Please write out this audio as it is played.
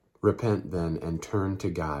Repent then and turn to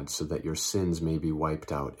God so that your sins may be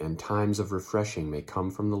wiped out and times of refreshing may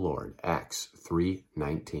come from the Lord. Acts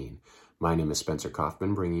 3:19. My name is Spencer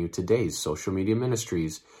Coffman, bringing you today's Social Media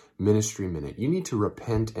Ministries Ministry Minute. You need to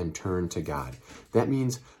repent and turn to God. That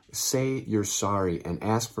means say you're sorry and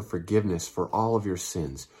ask for forgiveness for all of your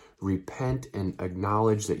sins. Repent and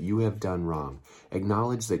acknowledge that you have done wrong.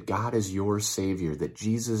 Acknowledge that God is your Savior, that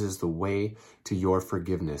Jesus is the way to your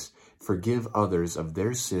forgiveness. Forgive others of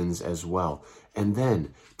their sins as well. And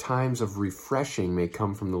then times of refreshing may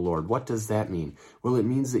come from the Lord. What does that mean? Well, it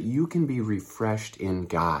means that you can be refreshed in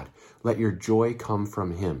God. Let your joy come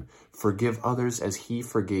from Him. Forgive others as He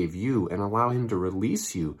forgave you and allow Him to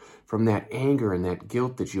release you from that anger and that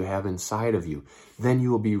guilt that you have inside of you. Then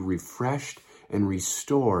you will be refreshed and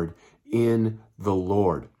restored in the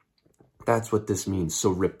Lord. That's what this means. So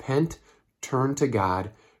repent, turn to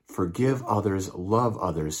God, forgive others, love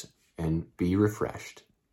others, and be refreshed.